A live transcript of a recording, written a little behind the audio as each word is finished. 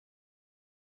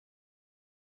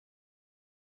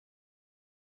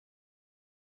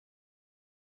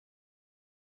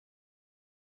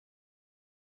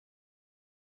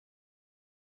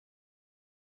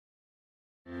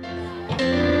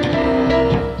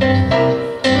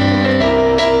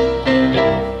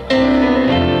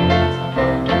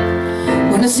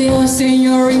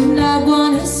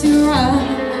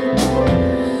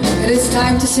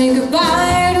say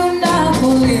goodbye to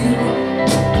Napoli.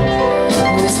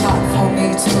 It's hard for me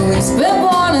to whisper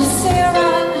Buona Sera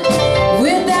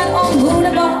with that old moon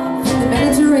above the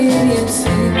Mediterranean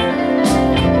Sea.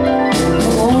 The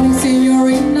morning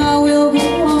signorina will be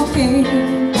walking,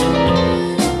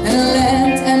 and the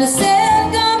land and the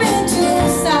sand come into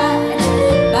sight.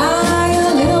 By a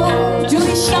little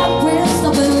Jewish shop will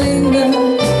stop and linger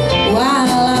while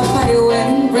I fight a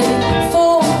wedding ring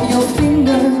for your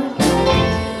finger.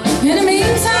 In the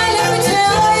meantime, let me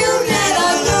tell you that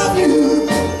I love you.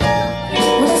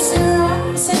 Buona Sera,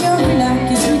 signorina,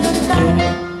 kiss me goodbye.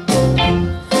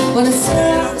 Buona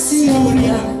Sera,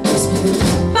 signorina, kiss me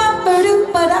goodbye.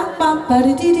 Ba-ba-doo-ba-da,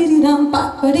 ba-ba-dee-dee-dee-dum,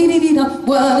 ba-ba-dee-dee-dee-dum.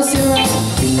 Buona Sera.